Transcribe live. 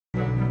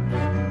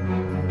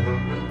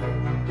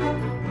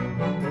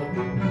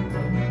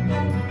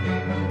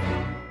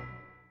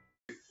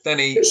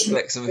Danny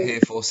Flexham here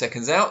for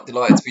Seconds Out.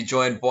 Delighted to be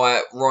joined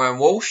by Ryan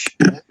Walsh.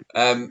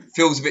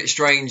 Feels a bit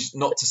strange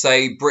not to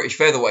say British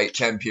featherweight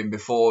champion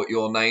before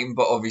your name,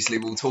 but obviously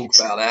we'll talk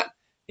about that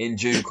in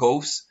due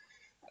course.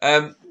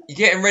 You're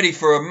getting ready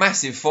for a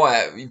massive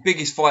fight, the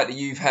biggest fight that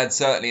you've had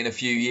certainly in a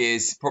few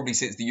years, probably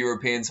since the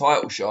European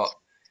title shot.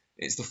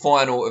 It's the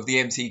final of the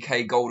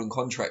MTK Golden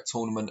Contract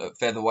tournament at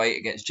featherweight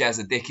against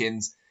Jazza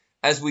Dickens.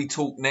 As we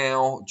talk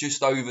now,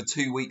 just over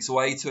 2 weeks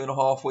away,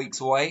 2.5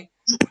 weeks away.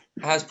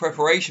 How's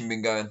preparation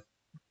been going?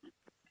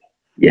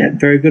 Yeah,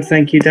 very good.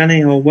 Thank you,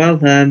 Danny. Oh, well,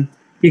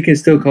 you can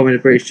still call me the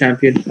British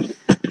champion.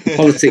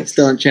 Politics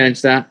don't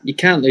change that. You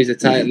can't lose a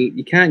title.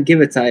 You can't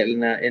give a title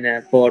in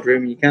a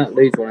boardroom. You can't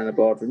lose one in a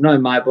boardroom. Not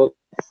in my book.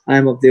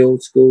 I'm of the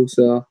old school,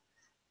 so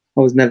I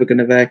was never going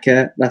to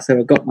vacate. That's how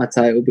I got my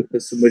title,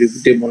 because somebody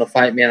didn't want to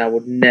fight me, and I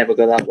would never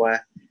go that way.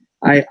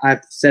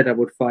 I've said I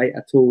would fight.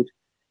 I told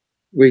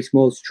Reece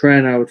Moore's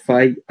trainer I would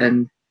fight,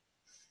 and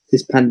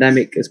this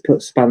pandemic has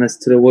put spanners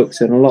to the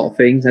works on a lot of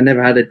things. I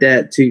never had a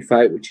date to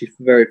fight, which is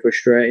very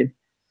frustrating.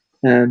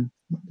 The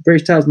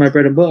British title's my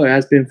bread and butter. It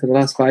has been for the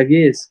last 5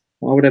 years.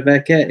 Why would I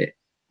vacate it?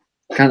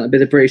 Can't I be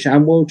the British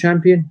and world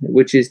champion,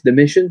 which is the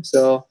mission?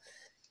 So,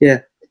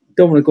 yeah,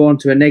 don't want to go on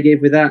to a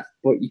negative with that,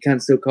 but you can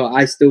still call.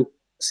 I still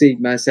see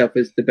myself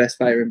as the best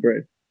fighter in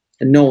Britain,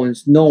 and no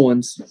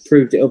one's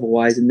proved it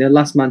otherwise. And the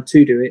last man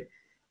to do it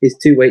is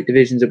 2 weight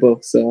divisions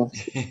above. So,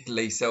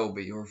 Lee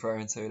Selby, you're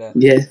referring to that?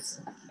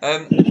 Yes.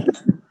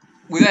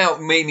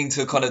 Without meaning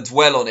to kind of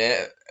dwell on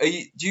it,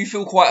 do you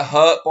feel quite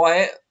hurt by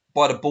it,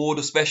 by the board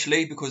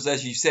especially? Because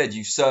as you said,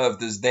 you've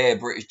served as their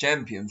British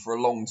champion for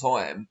a long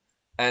time,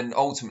 and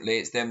ultimately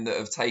it's them that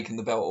have taken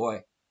the belt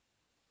away.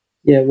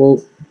 Yeah,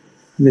 well,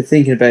 I've been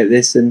thinking about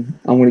this, and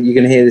you're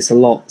going to hear this a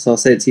lot, so I'll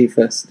say it to you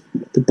first.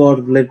 The board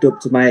have lived up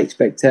to my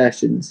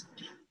expectations.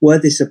 Where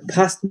they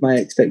surpassed my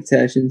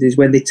expectations is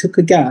when they took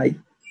a guy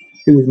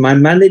who was my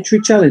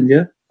mandatory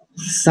challenger,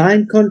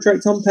 signed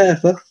contract on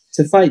paper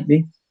to fight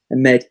me,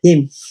 and made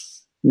him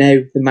now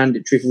the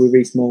mandatory with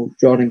Reece Moore,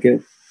 Jordan Gill.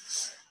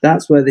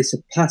 That's where they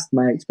surpassed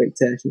my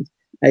expectations.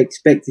 I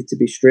expected to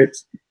be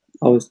stripped.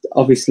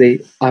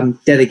 I'm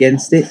dead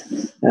against it.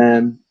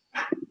 I'm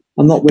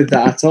not with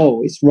that at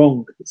all. It's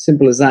wrong. It's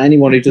simple as that.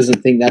 Anyone who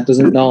doesn't think that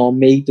doesn't know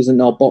me, doesn't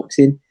know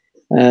boxing.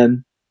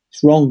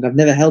 It's wrong. I've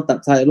never held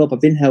that title up.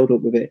 I've been held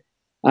up with it.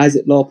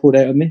 Isaac Law pulled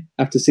out of me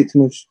after 6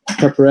 months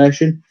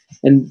preparation.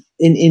 And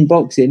in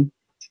boxing,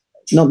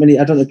 not many,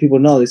 I don't know if people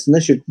know this,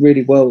 unless you're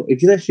really well,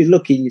 unless you're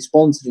lucky and you're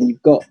sponsored and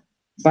you've got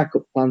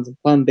backup plans and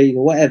plan B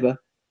or whatever,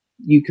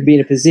 you can be in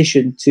a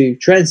position to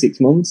train 6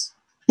 months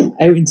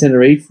out in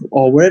Tenerife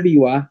or wherever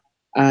you are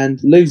and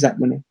lose that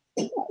money.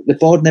 The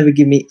board never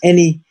gave me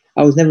any,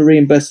 I was never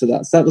reimbursed for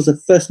that. So that was the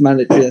first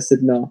mandatory that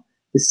said no.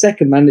 The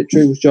second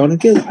mandatory was Jordan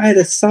Gill. I had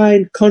a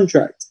signed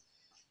contract.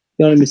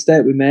 The only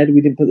mistake we made,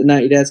 we didn't put the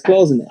 90 days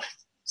clause in it.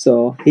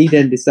 So he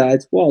then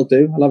decides, what I'll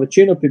do, I'll have a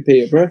tune-up in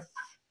Peterborough,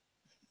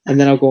 and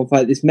then I'll go and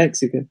fight this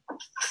Mexican.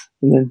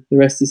 And then the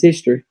rest is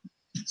history.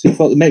 So he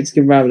fought the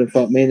Mexican rather than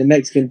fought me, and the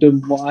Mexican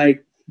done what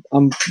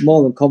I'm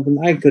more than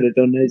confident I could have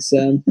done. It's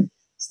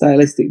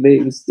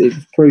stylistically, it was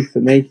proof for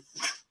me.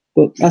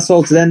 But that's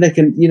all to them. They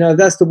can,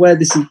 that's the way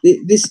this is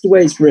the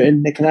way it's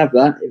written. They can have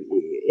that.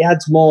 It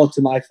adds more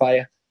to my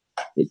fire.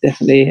 It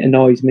definitely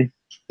annoys me.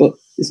 But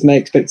it's my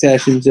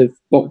expectations of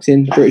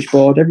boxing, the British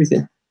board,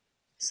 everything.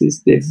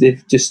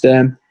 They've just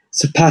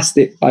surpassed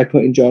it by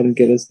putting Jordan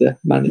Gill as the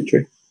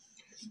mandatory.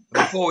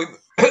 Before we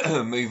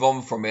move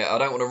on from it, I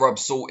don't want to rub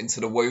salt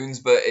into the wounds,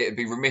 but it'd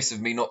be remiss of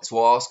me not to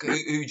ask,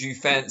 who do you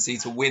fancy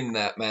to win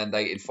that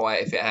mandated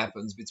fight if it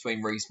happens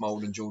between Reece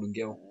Mould and Jordan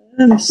Gill?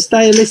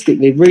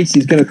 Stylistically, Reece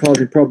is going to cause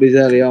him problems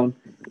early on,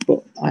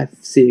 but I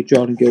see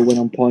Jordan Gill win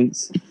on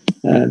points.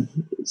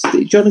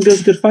 Jordan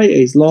Gill's a good fighter.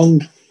 He's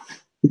long.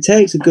 He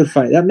takes a good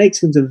fight. That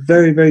makes him a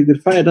very, very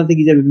good fighter. I don't think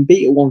he's ever been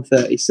beat at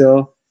 130,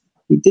 so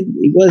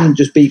he wasn't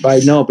just beat by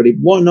nobody.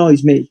 What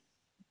annoys me,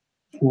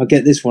 I'll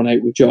get this one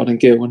out with Jordan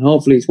Gill, and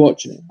hopefully he's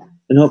watching it,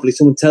 and hopefully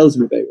someone tells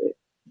him about it.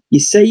 You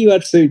say you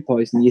had food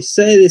poisoning, you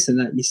say this and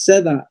that, you say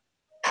that.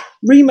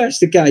 Rematch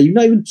the guy. You've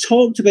not even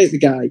talked about the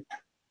guy.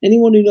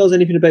 Anyone who knows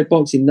anything about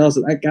boxing knows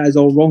that guy's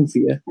all wrong for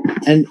you.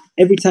 And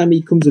every time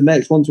he comes and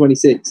makes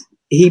 126,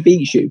 he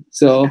beats you.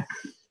 So,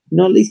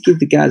 at least give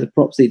the guy the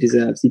props he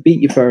deserves. He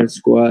beat you fair and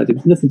square. There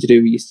was nothing to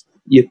do with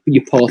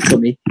your poor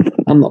tummy.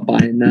 I'm not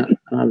buying that.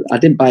 I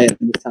didn't buy it at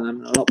the time,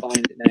 and I'm not buying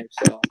it now.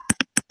 So,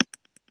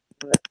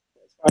 as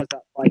far as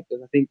that fight goes,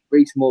 I think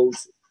Reece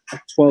Moore's a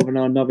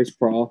 12-0 novice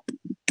pro.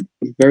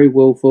 He's very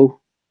willful.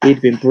 He'd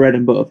have been bread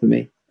and butter for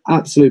me.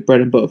 Absolute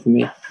bread and butter for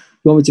me. You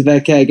want me to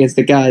vacate against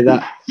a guy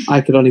that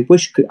I could only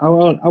wish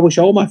I wish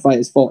all my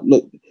fighters fought.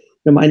 Look,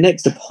 my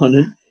next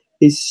opponent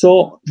is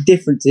so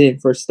different to him.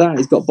 For a start,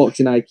 he's got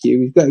boxing IQ.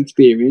 He's got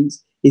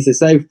experience. He's a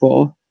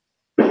southpaw.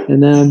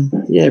 And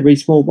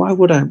Reece Moore, why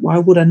would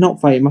I not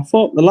fight him? I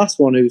fought the last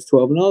one who was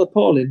 12-0,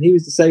 appalling. He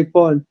was the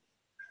southpaw. And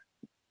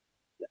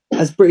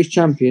as British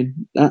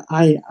champion,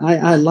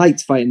 I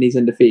liked fighting these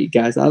undefeated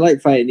guys. I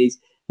liked fighting these,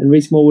 and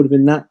Reece Moore would have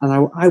been that.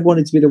 And I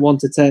wanted to be the one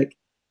to take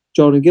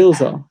Jordan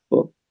Gill's off,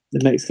 but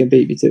the Mexican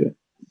beat me to it.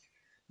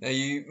 Now,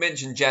 you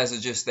mentioned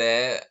Jazza just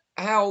there.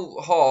 How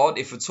hard,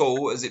 if at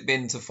all, has it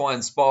been to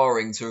find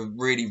sparring to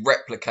really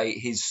replicate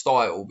his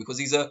style? Because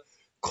he's a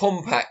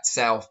compact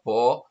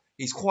southpaw.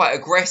 He's quite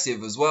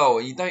aggressive as well,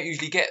 and you don't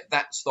usually get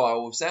that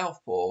style of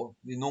southpaw.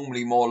 You're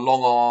normally more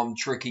long-arm,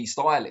 tricky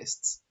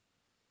stylists.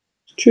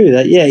 True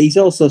that, yeah. He's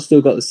also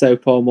still got the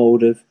southpaw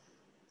mold of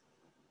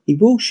he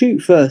will shoot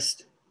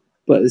first,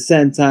 but at the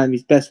same time,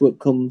 his best work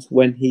comes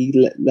when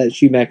he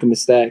lets you make a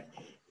mistake.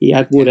 He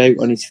had Wood out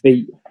on his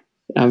feet.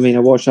 I mean, I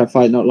watched that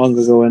fight not long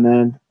ago,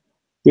 and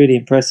really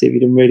impressive. He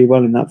done really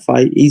well in that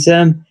fight. He's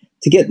to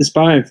get the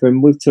sparring for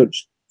him. We've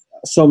touched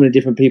so many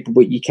different people,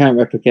 but you can't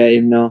replicate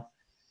him now.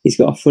 He's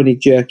got a funny,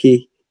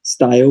 jerky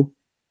style,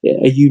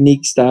 a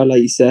unique style,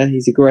 like you say.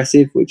 He's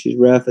aggressive, which is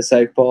rare for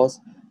southpaws.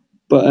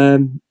 But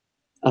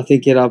I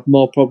think he'll have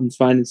more problems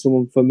finding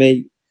someone for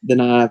me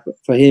than I have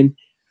for him.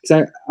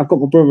 Because I've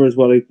got my brother as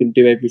well who can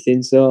do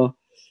everything. So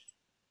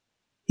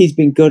he's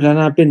been good, and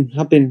I've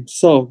been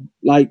so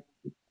like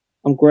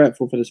I'm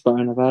grateful for the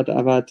sparring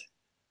I've had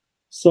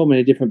so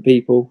many different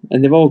people,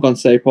 and they've all gone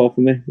southpaw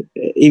for me,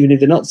 even if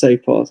they're not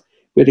southpaws.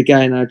 We had a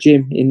guy in our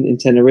gym in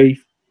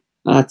Tenerife,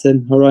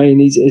 Artem Harayan.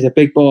 He's a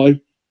big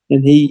boy,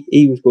 and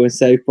he was going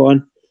southpaw.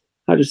 And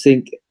I just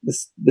think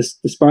the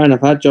sparring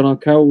I've had, John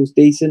O'Carroll was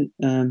decent.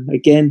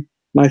 Again,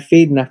 my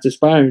feeling after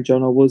sparring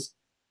John was,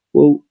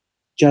 well,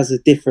 Jazz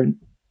is different,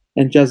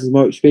 and Jazz is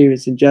more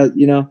experienced, and Jazz,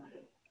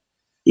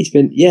 it's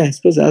been, I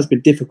suppose it has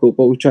been difficult,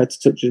 but we tried to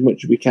touch as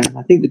much as we can.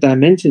 I think the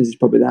dimensions is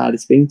probably the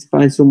hardest thing, to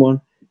find someone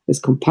as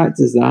compact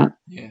as that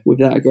with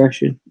that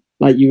aggression.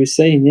 Like you were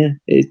saying, it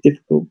is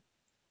difficult.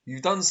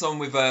 You've done some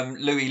with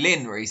Louis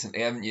Lin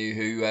recently, haven't you?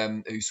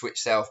 Who switched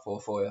southpaw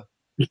for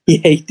you?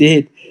 Yeah, he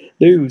did.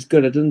 Louis was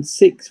good. I've done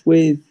 6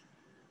 with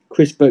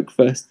Chris Burke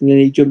first, and then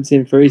he jumped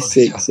in for his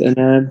 6,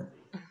 and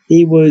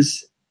he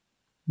was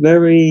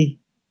very.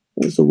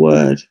 What's the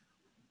word?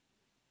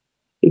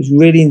 It was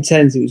really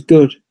intense. It was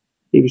good.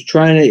 He was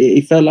trying to.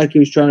 He felt like he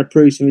was trying to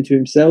prove something to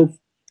himself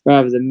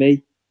rather than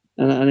me,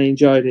 and I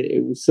enjoyed it.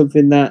 It was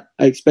something that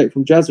I expect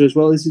from Jazza as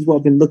well. This is what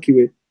I've been lucky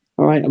with.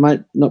 All right, I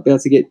might not be able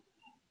to get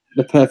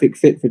the perfect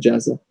fit for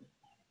Jazza,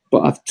 but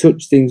I've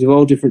touched things with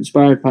all different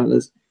sparring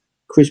partners.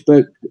 Chris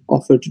Burke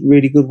offered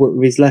really good work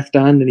with his left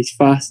hand, and he's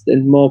fast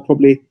and more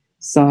probably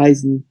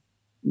size and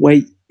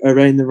weight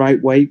around the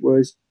right weight,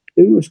 whereas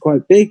Lou was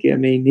quite big. I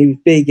mean, he was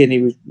big and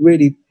he was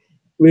really,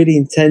 really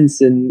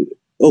intense and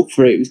up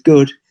for it. It was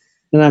good.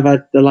 And I've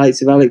had the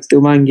likes of Alex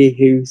Dilmangi,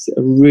 who's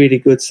a really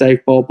good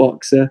southpaw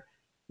boxer,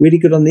 really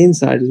good on the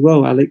inside as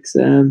well, Alex.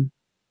 John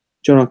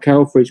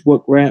O'Carroll for his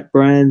work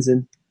brands,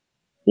 and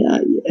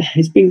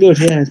it's been good.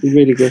 Yeah, it's been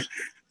really good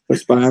for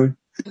sparring.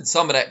 And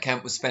some of that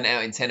camp was spent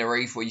out in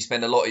Tenerife, where you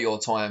spend a lot of your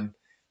time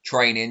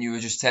training. You were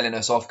just telling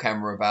us off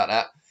camera about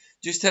that.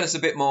 Just tell us a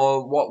bit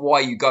more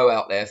why you go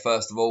out there,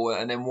 first of all,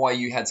 and then why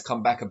you had to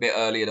come back a bit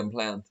earlier than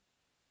planned.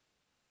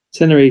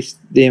 Tenerife's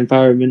the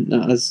environment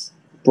that has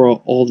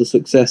brought all the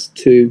success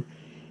to.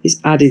 It's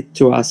added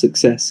to our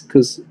success,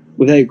 because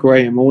without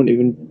Graham, I wouldn't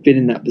even been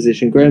in that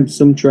position. Graham's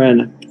some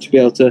trainer to be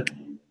able to,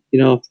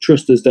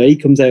 trust us that he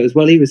comes out as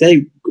well. He was out.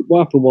 What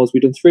happened was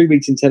we'd done 3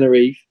 weeks in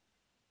Tenerife,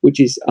 which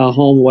is our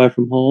home away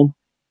from home.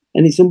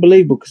 And it's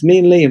unbelievable, because me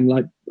and Liam,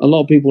 like a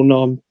lot of people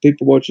know,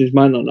 people watching this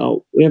might not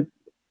know,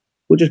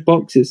 we're just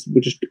boxers.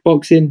 We're just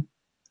boxing.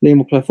 Liam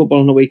will play football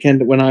on the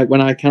weekend. When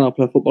I cannot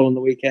play football on the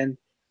weekend,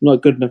 I'm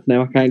not good enough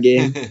now. I can't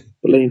get in.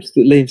 But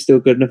Liam's still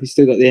good enough. He's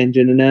still got the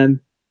engine. And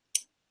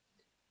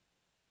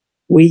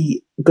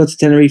we got to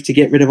Tenerife to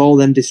get rid of all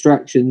them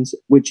distractions,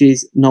 which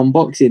is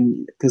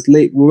non-boxing, because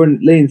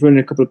Liam's running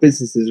a couple of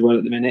businesses as well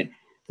at the minute,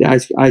 the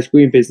ice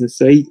cream business.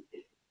 So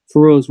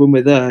for us, when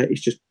we're there, it's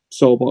just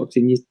soul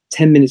boxing. You're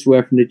 10 minutes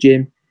away from the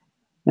gym,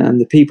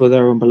 and the people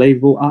there are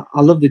unbelievable.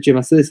 I love the gym.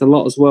 I say this a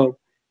lot as well.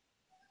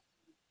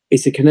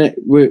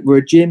 We're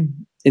a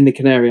gym in the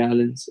Canary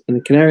Islands, and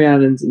the Canary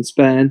Islands in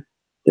Spain,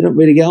 they don't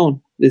really get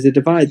on. There's a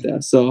divide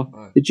there. So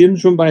the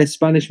gym's run by a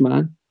Spanish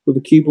man with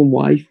a Cuban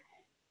wife.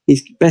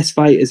 His best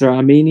fighters are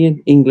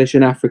Armenian, English,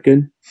 and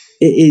African.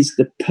 It is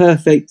the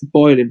perfect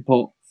boiling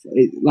pot.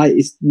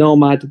 It's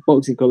nomad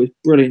boxing club. It's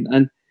brilliant.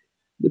 And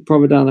the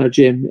Provedano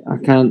gym, I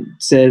can't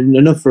say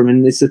enough for him.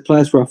 And it's a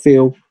place where I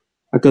feel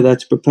I go there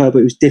to prepare, but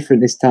it was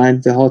different this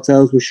time. The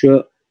hotels were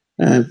shut.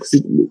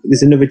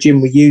 There's another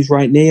gym we use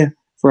right near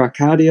for our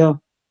cardio,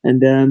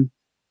 and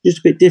just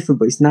a bit different,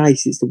 but it's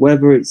nice. It's the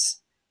weather,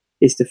 it's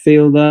the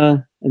feel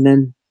there. And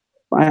then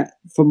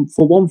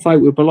for one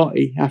fight with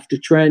Bellotti, after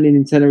training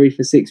in Tenerife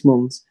for 6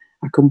 months,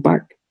 I come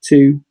back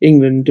to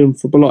England and done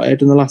for Bellotti. I've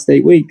done the last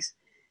 8 weeks.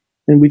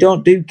 And we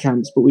don't do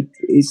camps, but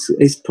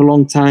it's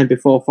prolonged time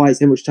before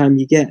fights, how much time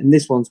you get. And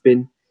this one's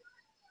been,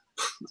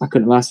 I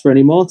couldn't have asked for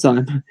any more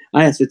time.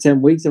 I asked for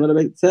 10 weeks, I've had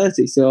about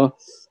 30. So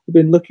I've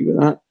been lucky with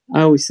that.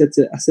 I said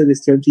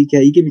this to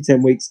MTK, you give me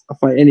 10 weeks, I'll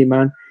fight any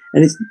man.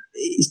 And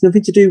it's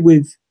nothing to do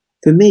with,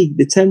 for me,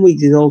 the 10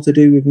 weeks is all to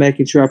do with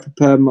making sure I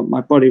prepare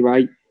my body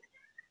right.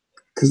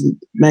 Because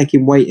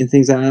making weight and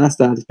things like that, that's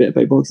the hardest bit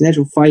about boxing. The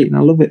actual fighting, I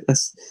love it.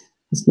 That's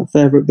my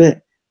favourite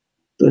bit.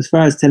 But as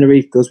far as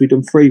Tenerife goes, we've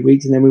done 3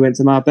 weeks and then we went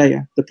to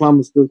Marbella. The plan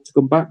was to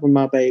come back from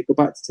Marbella, go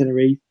back to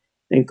Tenerife,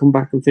 then come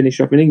back and finish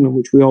off in England,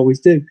 which we always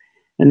do.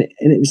 And if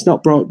it's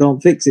not broke, don't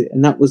fix it.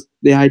 And that was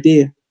the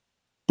idea.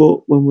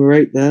 But when we were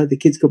out there, the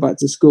kids go back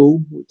to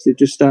school, which they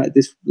just started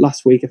this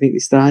last week. I think they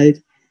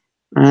started.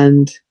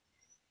 And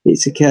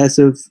it's a case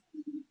of,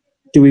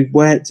 do we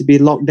wait to be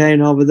locked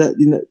down over that?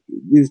 You know,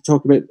 you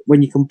talk about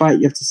when you come back,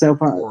 you have to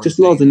self out. Just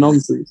loads of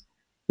nonsense.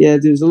 Yeah,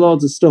 there's a lot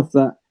of stuff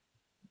that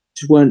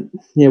just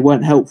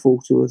weren't helpful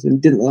to us,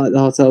 and didn't like the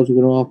hotels were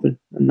going to open,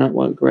 and that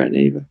weren't great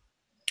either.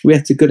 We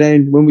had to go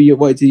down when we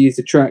wanted to use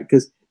the track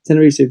because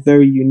Tenerife's a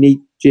very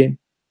unique gym.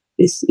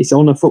 It's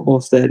on a football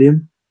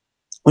stadium,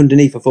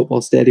 underneath a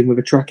football stadium with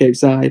a track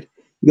outside.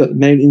 You got the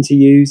mountain to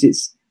use.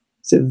 It's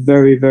a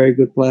very, very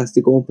good place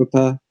to go and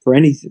prepare for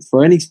any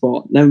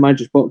sport. Never mind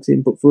just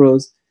boxing, but for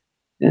us.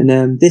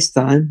 And this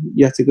time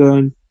you had to go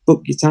and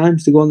book your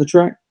times to go on the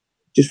track.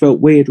 Just felt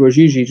weird, whereas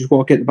usually you just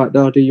walk out the back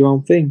door, do your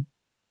own thing.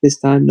 This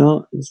time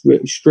not. It was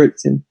really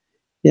strict and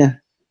yeah,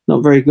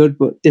 not very good,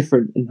 but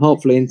different. And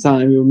hopefully in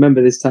time, you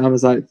remember this time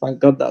as like, thank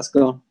God that's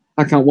gone.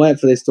 I can't wait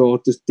for this to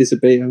all just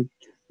disappear.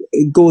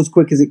 It goes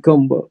quick as it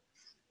comes, but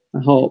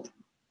I hope.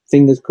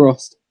 Fingers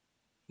crossed.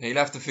 Now, you'll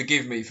have to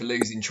forgive me for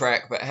losing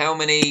track, but how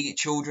many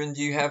children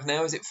do you have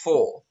now? Is it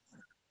 4?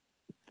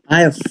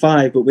 I have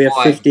 5, but we have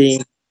 5.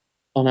 15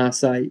 on our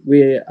site.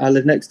 I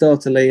live next door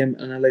to Liam,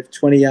 and I live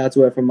 20 yards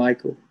away from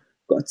Michael.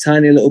 Got a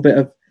tiny little bit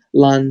of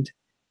land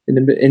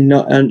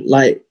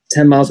like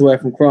 10 miles away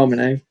from Cromer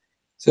now.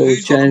 So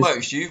who's got the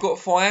most? You've got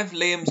 5.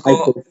 Liam's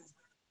got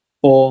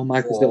 4.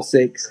 Michael's got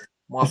 6.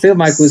 I feel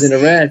Michael's in a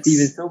race. He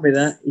even told me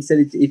that. He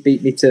said he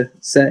beat me to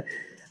set.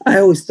 I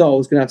always thought I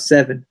was going to have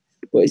 7,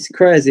 but it's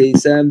crazy.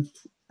 It's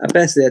I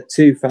basically had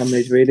 2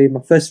 families really.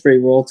 My first 3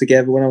 were all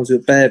together when I was a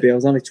baby. I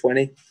was only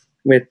 20.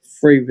 We had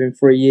 3 within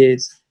 3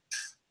 years.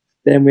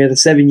 Then we had a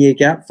 7-year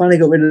gap. Finally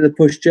got rid of the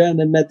pushchair and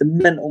then made the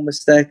mental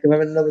mistake of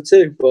having another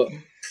 2. But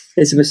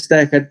it's a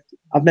mistake.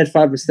 I've made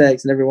 5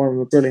 mistakes and every one of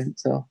them are brilliant.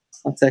 So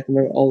I take them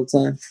all the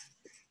time.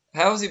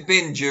 How's it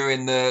been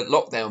during the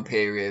lockdown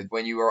period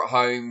when you were at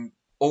home?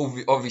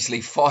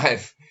 Obviously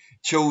 5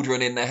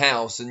 children in the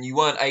house and you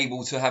weren't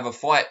able to have a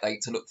fight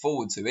date to look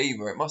forward to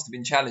either. It must have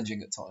been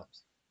challenging at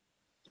times.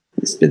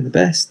 It's been the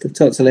best. I've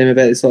talked to Liam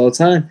about this all the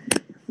time.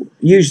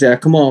 Usually I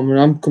come home and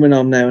I'm coming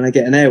home now and I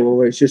get an hour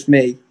where it's just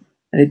me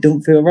and it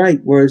don't feel right.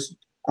 Whereas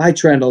I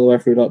trained all the way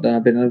through lockdown.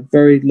 I've been in a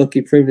very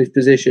lucky, privileged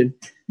position,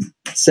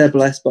 said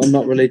less, but I'm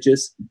not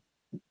religious,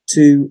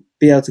 to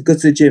be able to go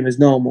to the gym as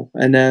normal.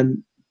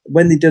 And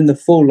when they'd done the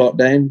full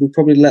lockdown, we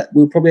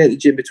were probably at the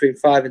gym between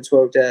 5 and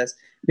 12 days.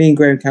 Me and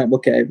Graham can't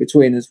work it out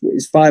between us.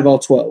 It's 5 or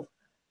 12.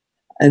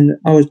 And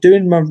I was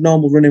doing my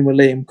normal running with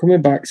Liam,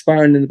 coming back,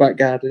 sparring in the back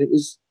garden. It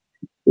was,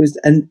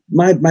 and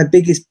my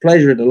biggest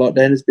pleasure of the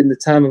lockdown has been the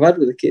time I've had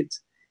with the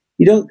kids.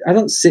 I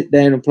don't sit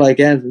down and play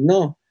games.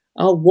 No,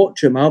 I'll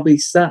watch them. I'll be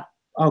sat.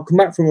 I'll come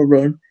back from a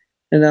run,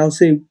 and I'll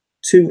see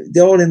 2.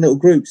 They're all in little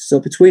groups.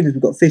 So between us,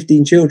 we've got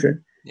 15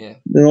 children. Yeah,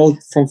 they're all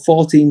from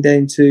 14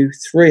 down to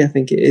 3, I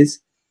think it is.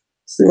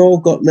 So they're all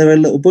got their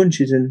little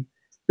bunches, and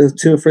the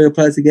 2 or 3 will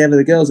play together.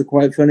 The girls are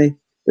quite funny,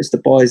 but it's the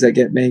boys that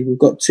get me. We've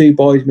got 2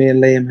 boys, me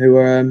and Liam, who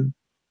are, I think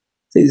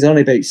there's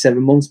only about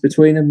 7 months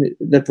between them.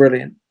 They're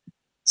brilliant.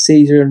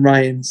 Caesar and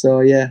Ryan. So,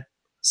 yeah,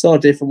 so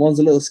different. One's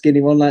a little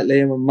skinny one like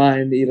Liam, and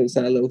mine, he looks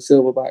like a little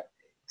silverback.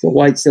 It's a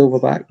white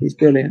silverback. He's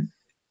brilliant.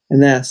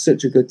 And they're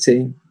such a good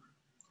team.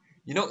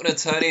 You're not going to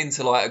turn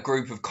into like a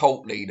group of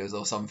cult leaders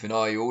or something,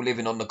 are you? All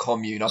living on the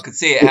commune. I could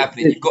see it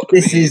happening. You've got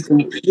the this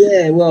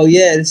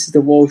is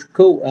the Walsh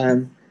cult.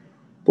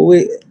 But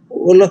we're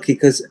lucky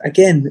because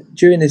again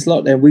during this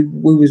lockdown we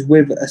was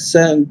with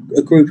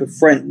a group of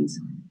friends,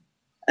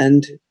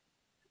 and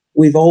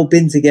we've all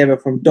been together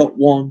from dot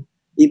one.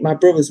 My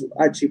brothers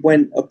actually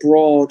went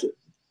abroad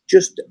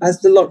just as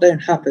the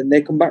lockdown happened.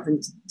 They come back from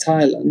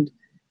Thailand,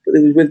 but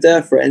they was with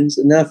their friends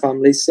and their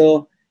families.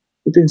 So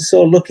we've been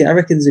so lucky. I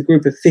reckon there's a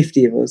group of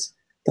 50 of us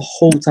the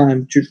whole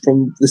time,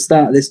 from the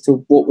start of this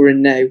to what we're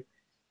in now,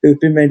 who've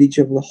been around each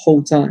other the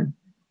whole time.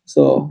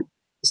 So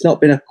it's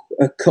not been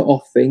a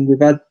cut-off thing. We've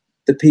had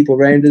the people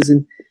around us,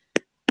 and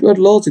we've had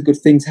loads of good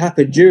things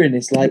happen during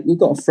this. Like, we've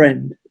got a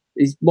friend.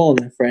 He's more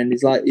than a friend.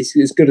 He's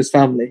as good as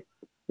family.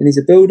 And he's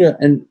a builder.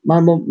 And my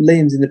mum,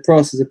 Liam's in the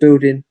process of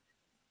building.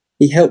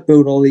 He helped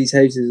build all these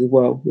houses as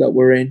well that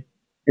we're in.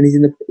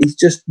 And he's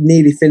just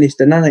nearly finished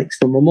an annex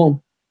for my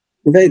mum.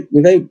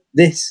 Without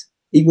this,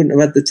 he wouldn't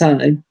have had the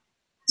time.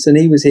 So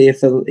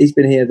he's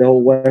been here the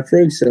whole way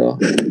through. So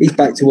he's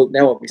back to work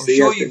now, obviously. I'm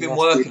sure you've been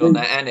working on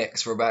that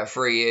annex for about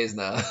 3 years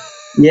now.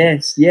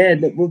 Yes, yeah.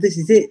 Well, this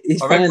is it.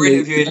 I remember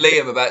interviewing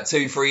Liam about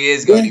 2-3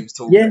 years ago, and he was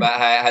talking about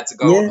how it had to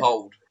go on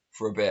hold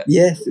for a bit.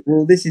 Yes,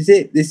 well, this is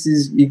it. This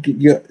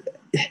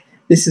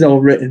is all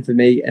written for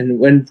me. And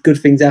when good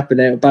things happen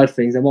out of bad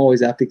things, I'm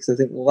always happy because I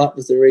think, well, that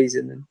was the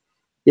reason. And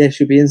yeah,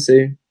 she'll be in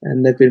soon.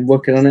 And they've been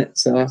working on it,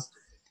 so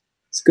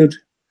it's good.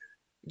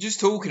 Just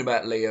talking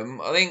about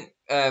Liam, I think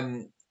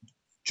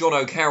John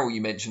O'Carroll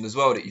you mentioned as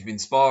well that you've been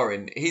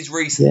sparring. His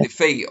recent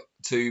defeat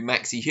to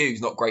Maxi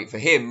Hughes. Not great for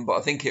him, but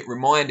I think it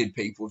reminded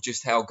people of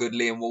just how good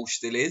Liam Walsh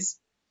still is.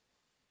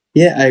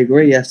 Yeah, I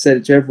agree. I've said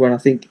it to everyone. I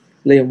think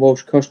Liam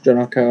Walsh cost John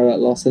O'Carroll that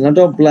loss, and I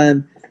don't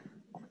blame.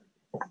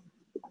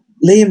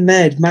 Liam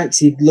made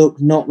Maxi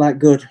look not that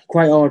good,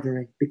 quite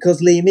ordinary,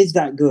 because Liam is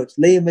that good.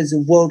 Liam is a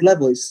world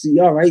level. It's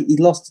all right. He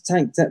lost to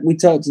Tank. We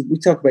talk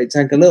about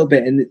Tank a little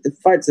bit, and the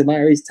fact of the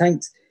matter is,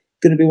 Tank's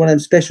going to be one of them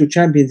special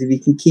champions if he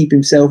can keep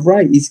himself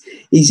right. He's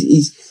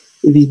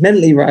if he's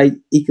mentally right,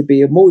 he could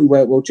be a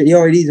multi-weight world champion. He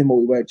already is a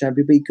multi-weight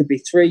champion, but he could be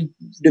 3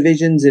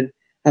 divisions and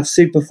have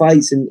super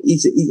fights. And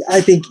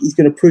I think he's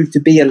going to prove to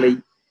be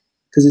elite,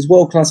 because there's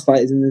world-class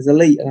fighters and there's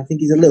elite, and I think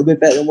he's a little bit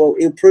better than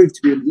he'll prove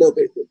to be a little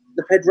bit.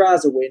 The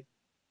Pedraza win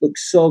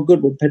looks so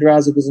good when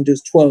Pedraza goes and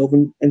does 12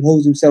 and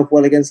holds himself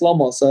well against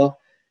Lomo. So,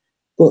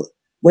 but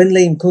when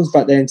Liam comes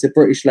back down to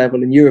British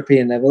level and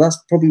European level, that's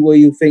probably where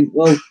you'll think,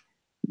 well,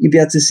 you'll be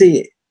able to see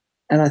it.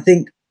 And I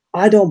think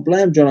I don't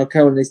blame John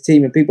O'Carroll and his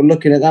team and people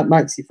looking at that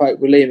Maxi fight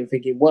with Liam and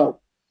thinking, well,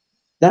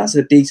 that's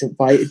a decent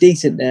fight, a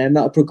decent name,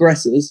 that'll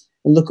progress us.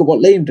 And look at what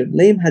Liam did.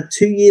 Liam had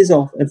 2 years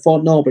off and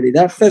fought nobody.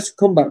 That first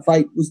comeback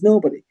fight was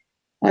nobody.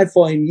 I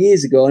fought him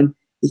years ago, and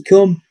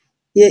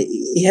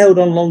he held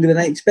on longer than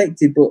I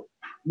expected, but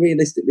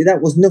realistically,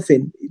 that was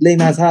nothing.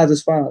 Liam has harder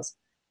spars.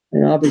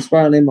 I've been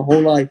sparring him my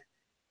whole life.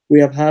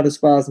 We have harder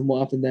spars than what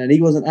happened there, and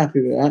he wasn't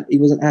happy with that. He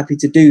wasn't happy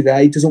to do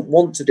that. He doesn't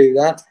want to do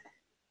that.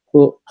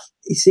 But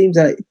it seems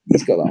like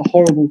he's got that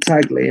horrible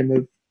tag, Liam,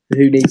 of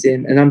who needs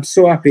him. And I'm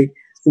so happy.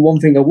 The one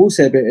thing I will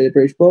say about the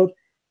British board,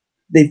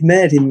 they've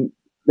made him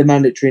the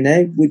mandatory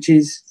now, which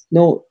is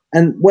no.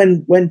 And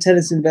when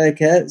Tennyson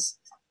vacates,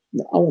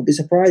 I won't be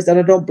surprised, and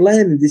I don't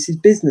blame him. This is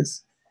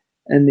business,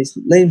 and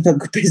Liam's not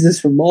good business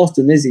for most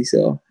of them, is he?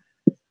 So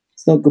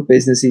it's not good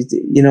business. He's,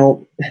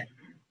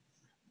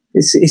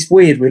 it's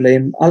weird with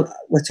Liam.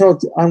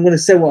 I'm going to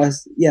say what I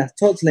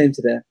talked to Liam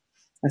today.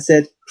 I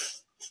said,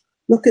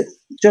 look at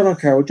John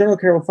O'Carroll. John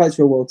O'Carroll fights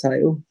for a world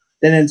title,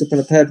 then ends up in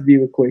a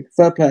pay-per-view with Quick.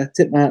 Fair play,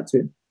 tip my hat to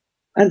him.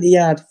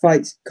 Anti-Yard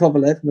fights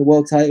Kovalev in the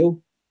world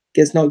title,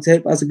 gets knocked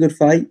out, has a good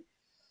fight,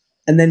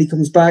 and then he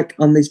comes back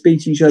on this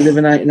BT show the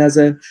other night and has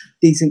a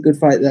decent, good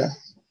fight there.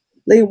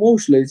 Liam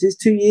Walsh loses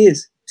 2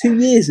 years. 2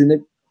 years, and they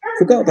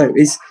forgot about it.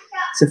 It's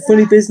a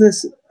funny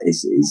business.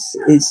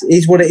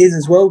 It's what it is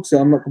as well, so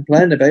I'm not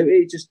complaining about it.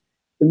 It just,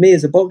 for me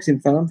as a boxing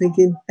fan, I'm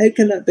thinking, how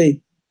can that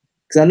be?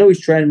 Because I know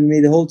he's training with me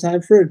the whole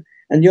time through.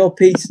 And your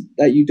piece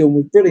that you done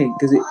was brilliant,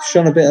 because it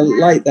shone a bit of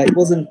light that it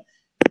wasn't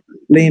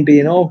Liam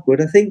being awkward.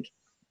 I think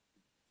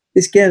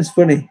this game's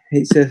funny.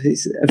 It's a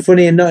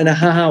funny, and not in a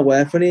ha-ha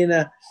way. Funny in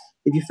a,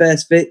 if your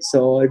face fits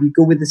or if you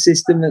go with the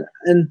system.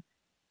 And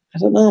I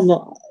don't know, I'm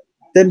not,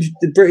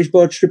 the British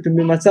board stripping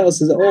me my title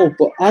says,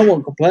 but I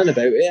won't complain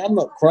about it. I'm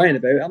not crying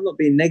about it. I'm not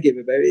being negative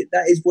about it.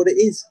 That is what it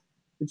is.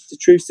 It's the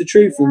truth's the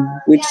truth, and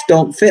we just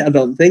don't fit, I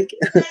don't think.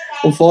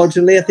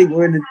 Unfortunately, I think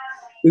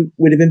we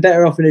would have been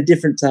better off in a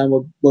different time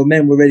where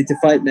men were ready to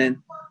fight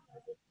men.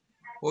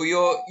 Well,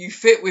 you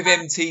fit with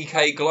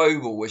MTK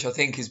Global, which I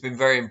think has been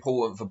very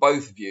important for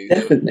both of you.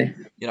 Definitely.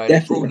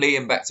 They've brought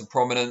Liam back to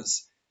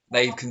prominence.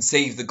 They've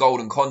conceived the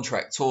Golden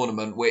Contract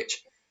tournament,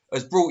 which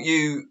has brought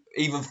you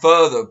even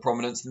further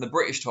prominence than the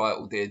British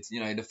title did.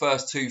 The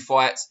first 2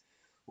 fights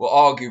were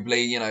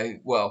arguably,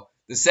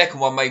 the second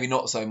one maybe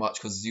not so much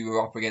because you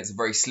were up against a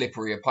very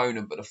slippery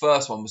opponent, but the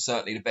first one was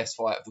certainly the best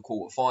fight of the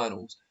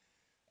quarterfinals.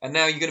 And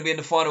now you're going to be in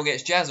the final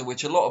against Jazza,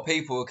 which a lot of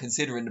people are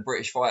considering the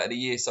British fight of the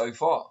year so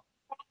far.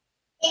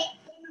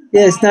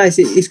 Yeah, it's nice.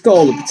 It's got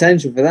all the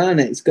potential for that, hasn't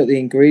it? It's got the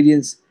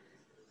ingredients.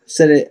 I've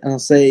said it, and I'll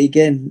say it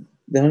again.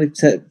 The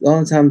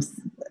only time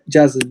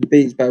Jazza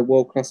beats by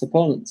world-class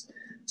opponents.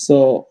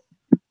 So,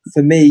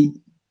 for me,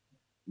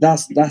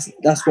 that's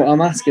what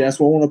I'm asking. That's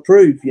what I want to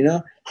prove,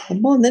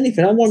 And more than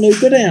anything, I want to know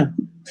how good I am.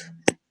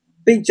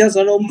 Beat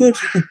Jazza, I know I'm good.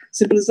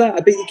 Simple as that.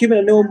 I beat the Cuban,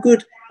 I know I'm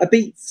good. I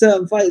beat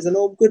certain fighters, I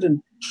know I'm good.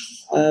 And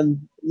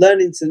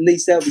learning to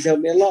least help has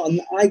helped me a lot.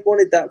 And I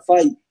wanted that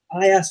fight.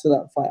 I asked for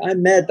that fight. I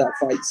made that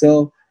fight.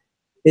 So,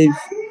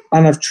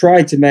 and I've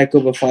tried to make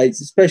other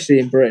fights, especially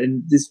in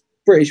Britain. There's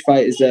British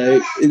fighters there,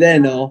 they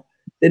know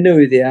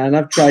who they are, and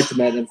I've tried to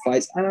make them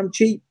fights. And I'm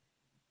cheap.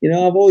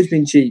 I've always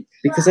been cheap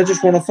because I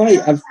just want to fight.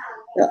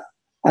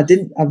 I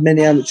didn't have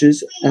many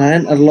amateurs, and I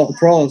hadn't had a lot of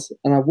pros,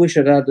 and I wish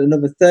I'd had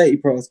another 30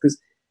 pros, because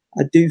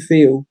I do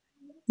feel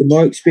the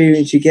more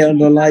experience you get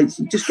under the lights,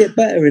 you just get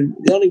better, and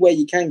the only way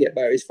you can get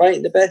better is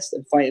fighting the best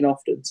and fighting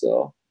often.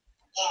 So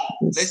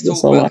let's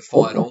talk about the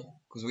final,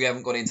 because we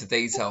haven't gone into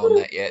detail on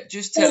that yet.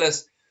 Just tell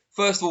us,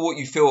 first of all, what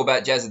you feel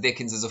about Jazza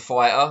Dickens as a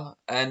fighter,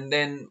 and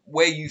then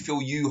where you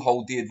feel you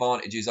hold the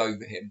advantages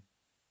over him.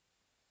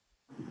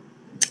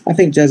 I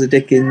think Jazza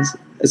Dickens,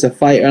 as a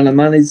fighter and a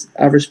man,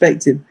 I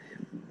respect him.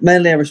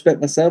 Mainly, I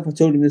respect myself. I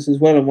told him this as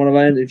well in one of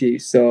our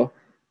interviews. So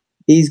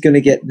he's going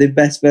to get the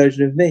best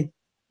version of me.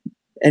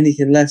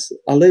 Anything less,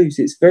 I lose.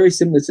 It's very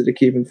similar to the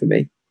Cuban for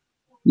me.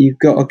 You've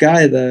got a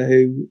guy there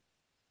who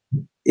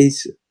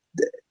is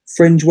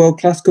fringe world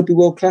class, could be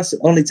world class.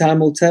 Only time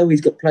will tell. He's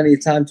got plenty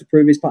of time to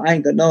prove his point. I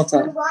ain't got no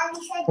time.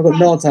 I've got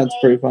no time to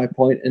prove my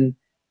point. And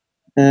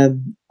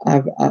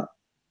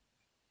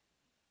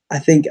I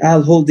think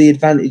I'll hold the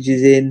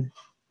advantages in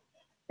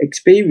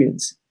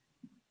experience.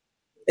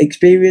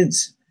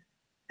 Experience,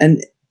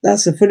 and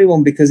that's a funny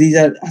one because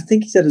I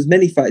think he's had as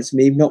many fights as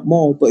me, if not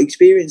more, but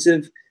experience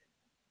of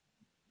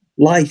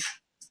life.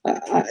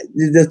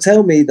 They'll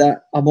tell me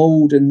that I'm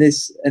old and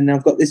this, and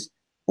I've got this.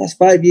 That's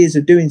 5 years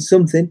of doing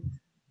something,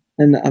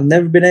 and I've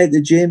never been out of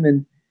the gym.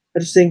 And I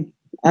just think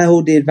I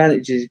hold the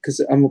advantages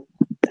because I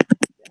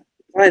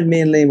find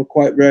me and Liam are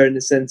quite rare in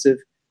the sense of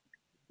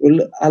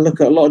I look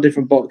at a lot of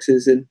different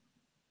boxers, and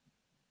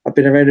I've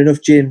been around enough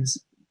gyms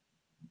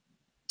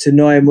to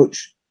know how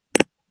much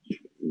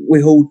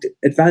we hold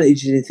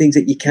advantages in things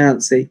that you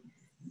can't see.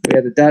 We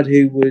had a dad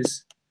who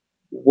was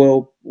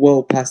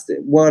well past it,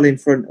 well in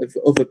front of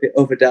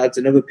other dads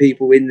and other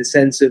people in the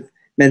sense of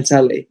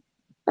mentality.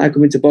 I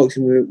come into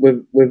boxing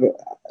with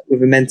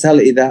a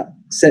mentality that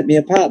set me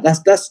apart.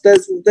 That's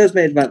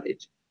my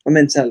advantage, my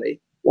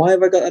mentality. Why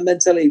have I got that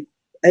mentality?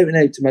 Out and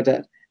out to my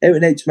dad, out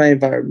and out to my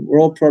environment. We're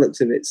all products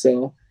of it.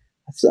 So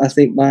I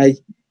think my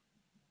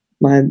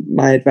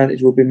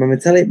advantage will be my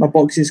mentality, my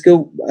boxing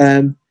skill.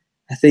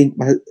 I think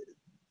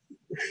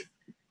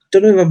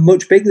don't know if I'm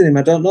much bigger than him.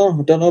 I don't know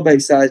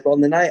about size, but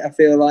on the night I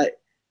feel like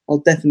I'll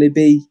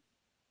definitely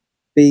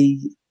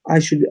I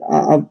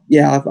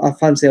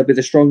fancy I'll be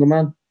the stronger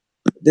man.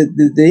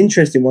 The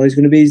interesting one is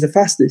going to be he's the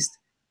fastest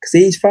because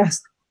he's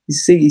fast.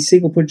 His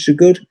single punches are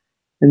good,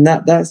 and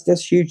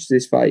that's huge to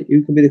this fight.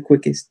 Who can be the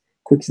quickest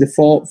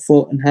the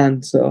foot and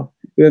hand? So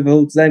whoever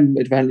holds them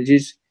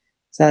advantages,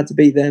 it's hard to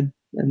beat them.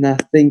 And I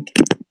think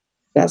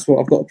that's what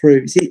I've got to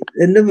prove. See,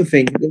 another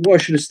thing, what I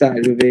should have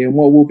started with here, and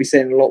what we'll be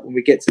saying a lot when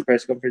we get to the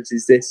press conference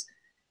is this.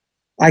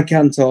 I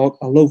can talk.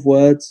 I love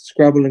words.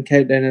 Scrabble and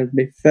Countdown are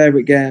my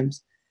favourite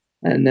games.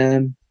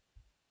 And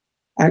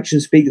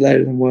actions speak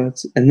louder than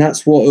words. And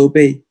that's what it'll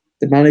be.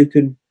 The man who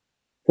can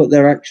put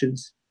their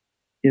actions,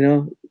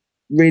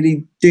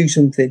 really do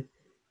something.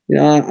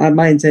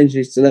 My intention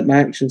is to let my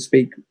actions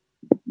speak.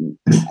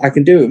 I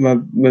can do it with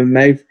my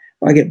mouth.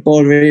 But I get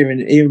bored of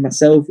hearing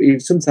myself,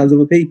 sometimes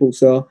other people.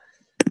 So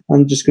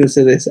I'm just going to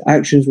say this.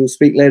 Actions will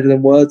speak louder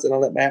than words, and I'll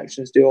let my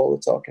actions do all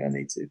the talking I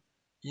need to.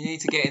 You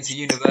need to get into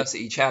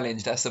University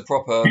Challenge. That's the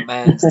proper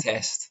man's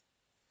test.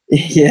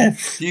 Yeah.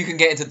 If you can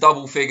get into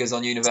double figures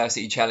on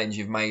University Challenge,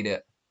 you've made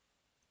it.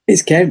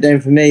 It's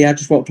Countdown for me. I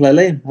just want to play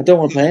Liam. I don't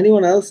want to play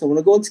anyone else. I want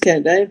to go into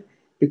Countdown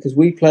because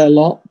we play a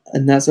lot,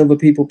 and that's other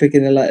people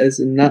picking the letters.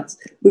 And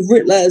we've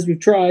written letters, we've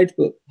tried,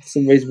 but for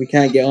some reason we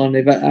can't get on.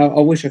 I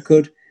wish I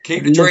could.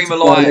 Keep the dream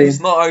alive. It's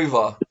not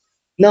over.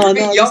 No, You're a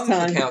bit young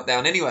for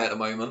Countdown anyway at the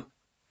moment.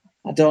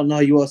 I don't know.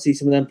 You want to see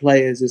some of them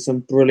players. There's some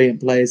brilliant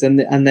players, and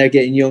they're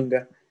getting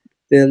younger.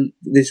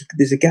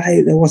 There's a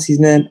guy there. What's his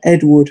name?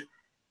 Edward.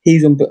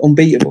 He's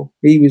unbeatable.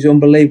 He was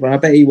unbelievable. I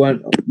bet he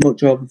weren't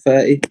much over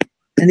 30.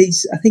 And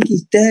I think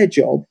his dare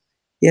job,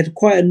 he had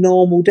quite a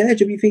normal dare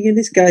job. You're thinking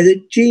this guy's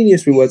a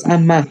genius with words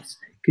and maths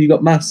because you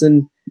got maths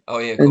and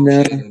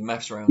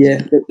maths rounds.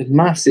 Yeah, the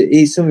maths.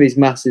 Some of his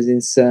maths is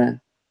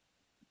insane.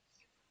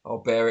 I'll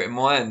bear it in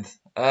mind.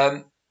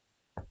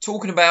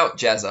 Talking about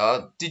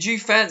Jazza, did you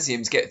fancy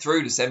him to get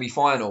through the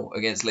semi-final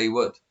against Lee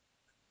Wood?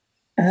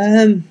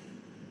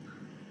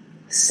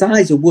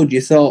 Size of Wood, you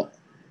thought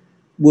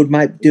Wood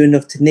might do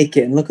enough to nick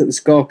it, and look at the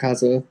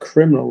scorecards are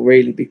criminal,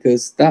 really,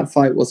 because that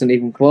fight wasn't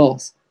even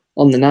close.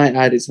 On the night,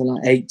 I had it something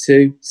like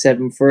 8-2,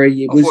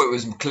 7-3. I thought it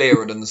was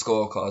clearer than the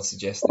scorecard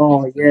suggested.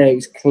 Oh, yeah, it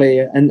was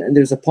clear. And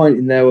there was a point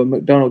in there where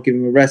McDonald gave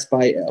him a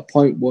respite at a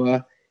point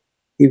where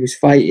he was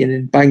fighting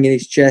and banging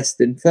his chest,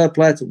 and fair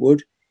play to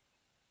Wood.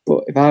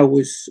 But if I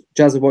was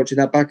Jazza watching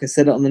that back, I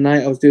said it on the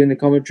night I was doing the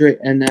commentary,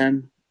 and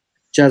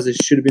Jazza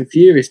should have been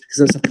furious because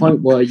that's a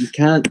point where you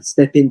can't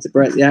step in to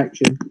break the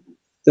action.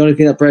 The only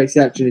thing that breaks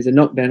the action is a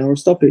knockdown or a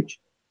stoppage.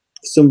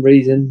 For some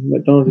reason,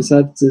 McDonald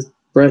decided to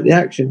break the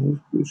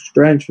action. It was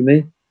strange for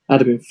me.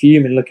 I'd have been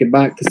fuming looking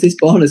back because this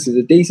bonuses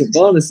are decent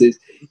bonuses.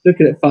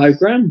 Looking at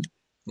 $5,000.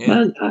 Yeah.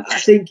 Man, I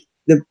think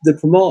the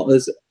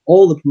promoters,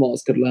 all the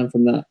promoters could learn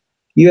from that.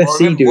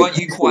 UFC do it. Weren't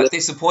you quite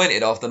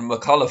disappointed after the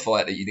McCullough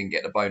fight that you didn't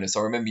get the bonus?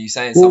 I remember you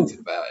saying something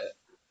about it.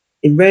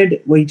 In round,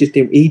 he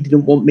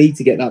didn't want me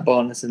to get that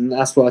bonus, and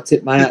that's why I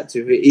tipped my hat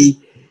to it.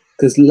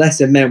 Because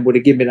lesser men would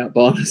have given me that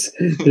bonus.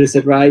 They'd have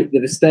said, right,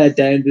 they'd have stared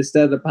down, they'd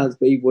stared the pants,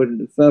 but he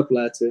wouldn't. And fair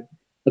play to him.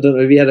 I don't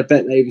know if he had a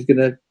bet that he was going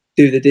to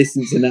do the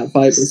distance in that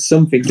fight, but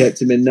something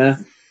kept him in there.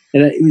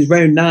 And it was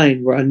round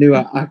 9 where I knew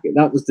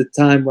that was the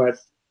time where I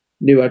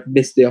knew I'd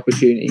missed the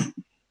opportunity.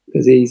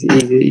 Because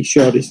he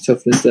showed his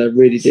toughness there,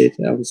 really did.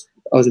 I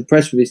was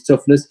impressed with his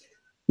toughness.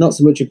 Not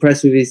so much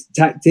impressed with his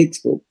tactics,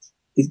 but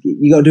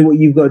you got to do what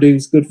you've got to do.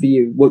 It's good for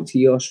you. Work to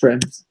your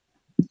strengths.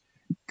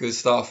 Good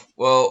stuff.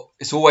 Well,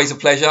 it's always a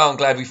pleasure. I'm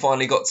glad we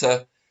finally got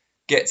to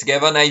get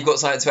together. Now you've got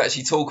something to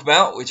actually talk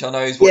about, which I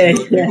know is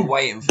what you were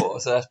waiting for.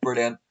 So that's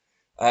brilliant.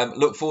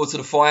 Look forward to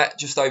the fight.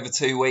 Just over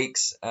 2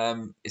 weeks.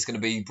 It's going to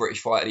be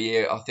British Fight of the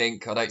Year, I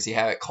think. I don't see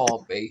how it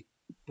can't be.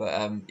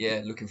 But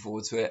looking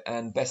forward to it.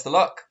 And best of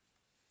luck.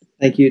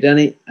 Thank you,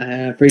 Danny. I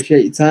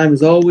appreciate your time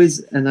as always,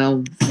 and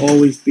I'll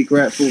always be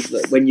grateful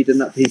that when you done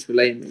that piece with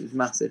Liam, it was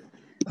massive.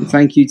 And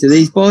thank you to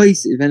these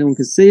boys, if anyone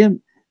can see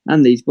them,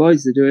 and these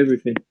boys that do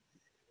everything.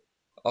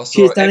 I saw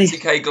Cheers, Danny.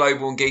 MTK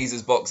Global and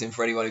Geezers boxing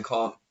for anyone who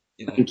can't.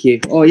 You know, thank you.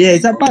 Oh yeah,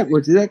 is that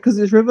backwards? Is that because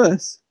it's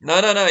reverse? No.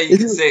 You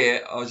can see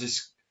it. I was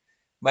just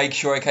make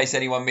sure in case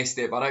anyone missed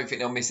it, but I don't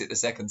think they'll miss it the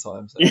second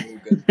time. So all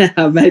good.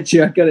 I made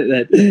sure I got it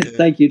then. Yeah.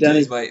 Thank you,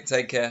 Danny. Cheers, mate.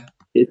 Take care.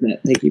 Cheers, mate.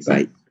 Thank you,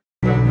 bye.